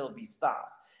would still be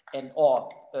stars and or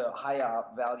higher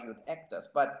valued actors.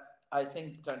 But I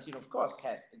think Tarantino, of course,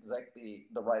 has exactly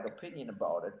the right opinion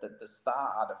about it. That the star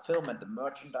are the film and the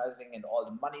merchandising and all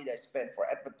the money they spend for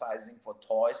advertising, for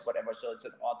toys, whatever. So it's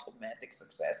an automatic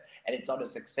success, and it's not a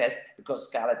success because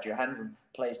Scarlett Johansson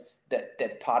plays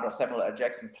that part of Samuel L.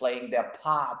 Jackson playing their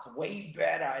parts way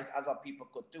better as other people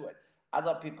could do it.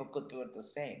 Other people could do it the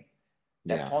same.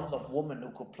 There are Yeah. tons of women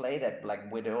who could play that Black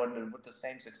Widow and with the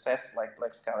same success like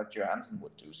Scarlett Johansson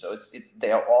would do. So it's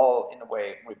they're all in a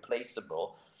way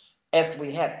replaceable, as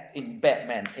we had in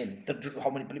Batman. In the how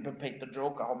many people played the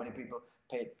Joker, how many people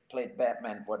played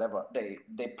Batman, whatever.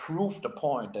 They proved the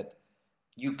point that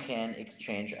you can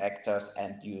exchange actors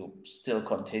and you still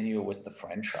continue with the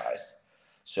franchise.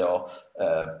 So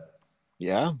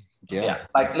Yeah. Yeah. yeah,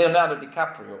 like Leonardo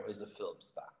DiCaprio is a film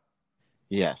star.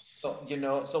 Yes. So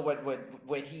so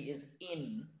when he is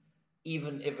in,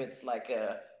 even if it's like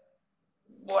a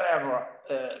whatever,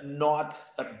 not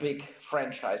a big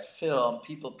franchise film,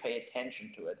 people pay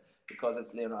attention to it because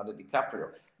it's Leonardo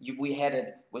DiCaprio. We had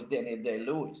it with Daniel Day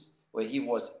Lewis, where he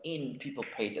was in, people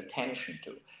paid attention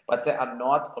to. But there are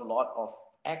not a lot of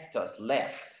actors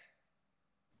left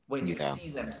when you Yeah. see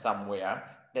them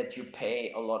somewhere that you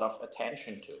pay a lot of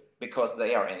attention to because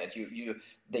they are in it.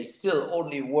 They still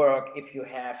only work uh, if you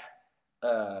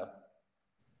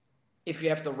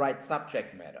have the right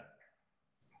subject matter.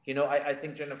 I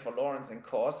think Jennifer Lawrence in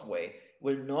Causeway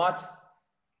will not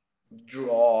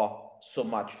draw so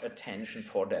much attention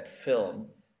for that film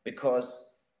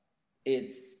because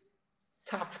it's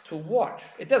tough to watch.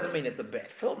 It doesn't mean it's a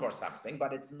bad film or something,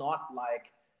 but it's not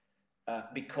like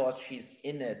because she's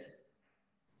in it,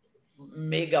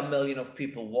 mega million of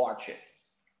people watch it.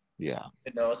 Yeah.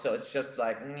 So it's just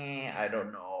like, I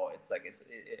don't know. It's like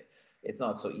it's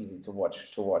not so easy to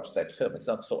watch that film. It's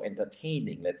not so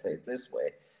entertaining. Let's say it this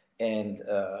way, and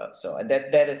and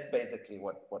that is basically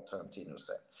what Tarantino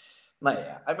said.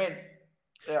 Yeah, I mean,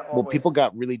 they're Well, people always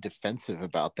got really defensive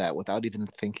about that without even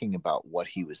thinking about what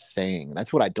he was saying.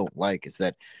 That's what I don't like is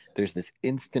that there's this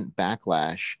instant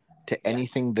backlash to yeah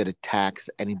anything that attacks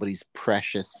anybody's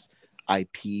precious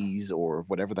IPs or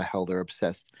whatever the hell they're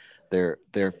obsessed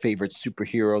their favorite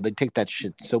superhero. They take that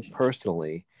shit so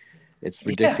personally. It's yeah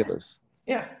ridiculous.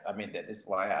 yeah. I mean, that is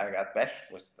why I got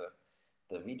bashed with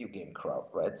the video game crowd,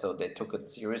 right? So they took it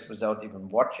serious without even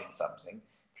watching something,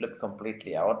 flipped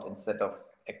completely out instead of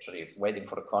actually waiting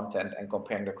for the content and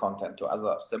comparing the content to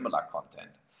other similar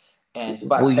content. And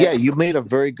Well, but yeah, that you made a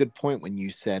very good point when you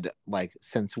said, like,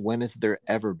 since when has there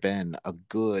ever been a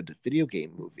good video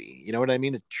game movie? You know what I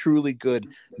mean? A truly good,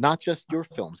 not just your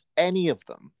films, any of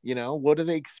them. What are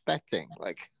they expecting?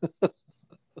 Like,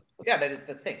 yeah, that is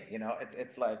the thing.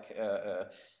 It's like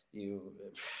you.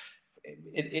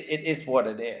 It is what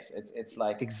it is. It's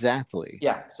like exactly.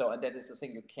 yeah. So and that is the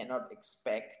thing. You cannot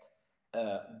expect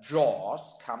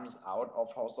Jaws comes out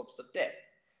of House of the Dead.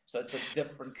 So it's a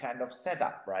different kind of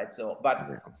setup, right? So, but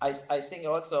Yeah. I think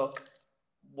also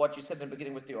what you said in the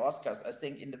beginning with the Oscars. I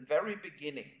think in the very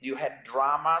beginning you had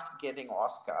dramas getting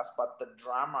Oscars, but the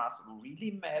dramas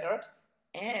really mattered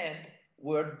and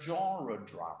were genre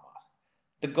dramas.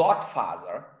 The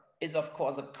Godfather is, of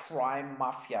course, a crime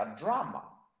mafia drama.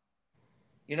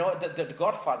 The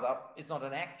Godfather is not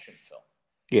an action film.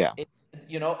 Yeah. It,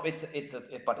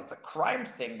 but it's a crime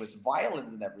thing with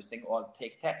violence and everything. Or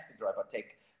take Taxi Driver,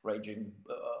 take Raging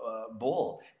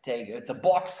Bull. It's a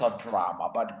boxer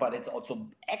drama, but it's also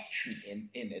action in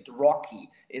it. Rocky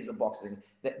is a boxing.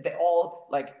 They all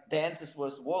like Dances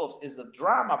with Wolves is a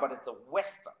drama, but it's a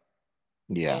western.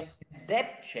 Yeah. And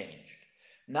that changed.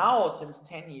 Now, since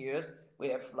 10 years, we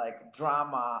have like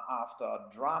drama after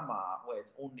drama where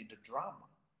it's only the drama,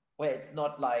 where it's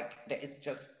not like there is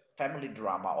just family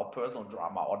drama or personal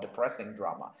drama or depressing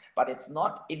drama, but it's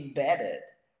not embedded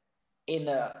in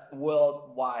a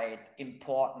worldwide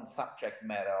important subject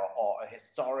matter or a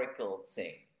historical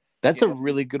thing. That's You a know,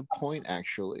 really good point,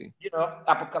 actually.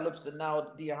 Apocalypse and Now,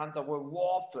 Deer Hunter were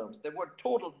war films. They were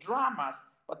total dramas,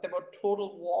 but they were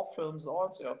total war films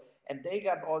also. And they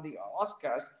got all the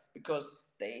Oscars because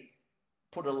they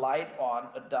put a light on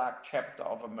a dark chapter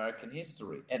of American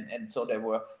history. And so they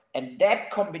were, and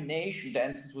that combination,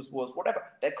 Dances with Wolves, whatever,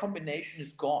 that combination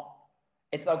is gone.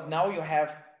 It's like now you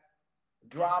have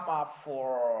drama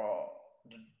for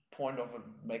the point of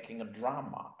making a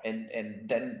drama, and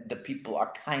then the people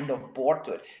are kind of bored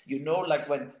to it. Like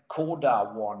when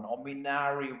Coda won, or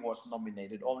Minari was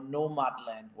nominated, or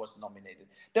Nomadland was nominated.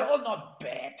 They're all not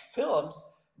bad films,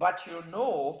 but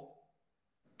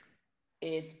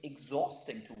it's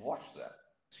exhausting to watch them.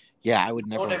 Yeah, I would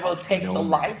never. They will take the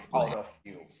life out of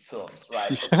you. Films,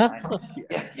 right? It's it's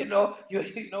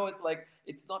like,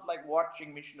 it's not like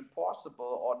watching Mission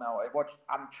Impossible, or now I watched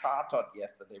Uncharted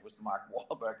yesterday with Mark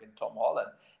Wahlberg and Tom Holland.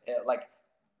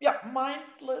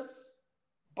 Mindless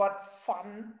but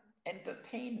fun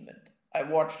entertainment. I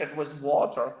watched it with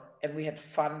Walter, and we had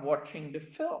fun watching the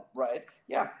film. Right?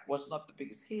 Yeah, was not the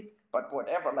biggest hit, but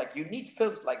whatever. Like, you need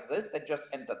films like this that just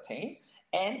entertain,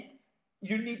 and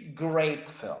you need great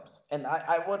films. And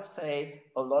I would say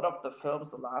a lot of the films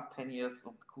the last 10 years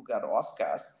who got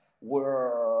Oscars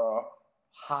were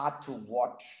hard to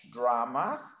watch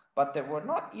dramas, but they were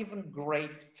not even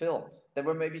great films. There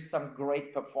were maybe some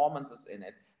great performances in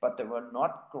it, but they were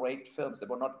not great films. They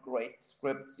were not great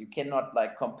scripts. You cannot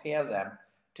like compare them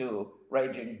to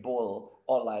Raging Bull,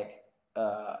 or like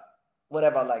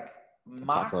whatever, like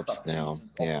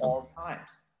masterpieces of all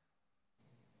times.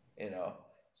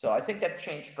 So I think that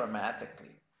changed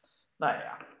dramatically. Then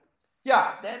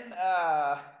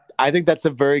I think that's a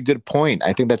very good point.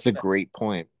 I think that's a great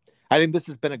point. I think this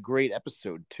has been a great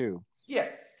episode too.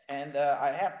 Yes, and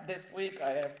I have this week,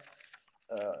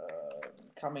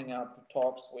 coming up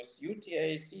talks with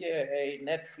UTA, CAA,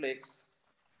 Netflix,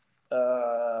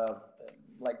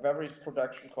 like various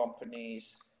production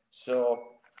companies.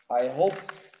 So I hope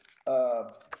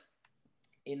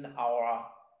in our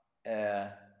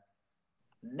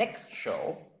next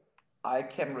show I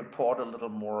can report a little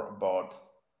more about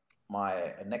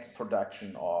my next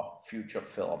production or future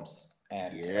films,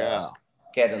 and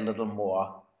get a little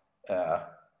more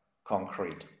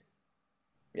concrete.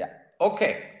 Yeah.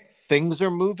 Okay. Things are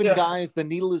moving, guys. The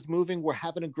needle is moving. We're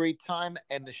having a great time,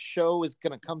 and the show is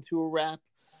going to come to a wrap.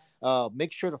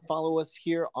 Make sure to follow us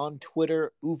here on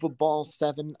Twitter,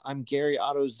 UvaBall7. I'm Gary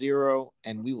Otto0,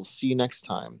 and we will see you next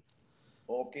time.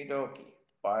 Okie dokie.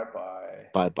 Bye-bye.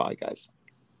 Bye-bye, guys.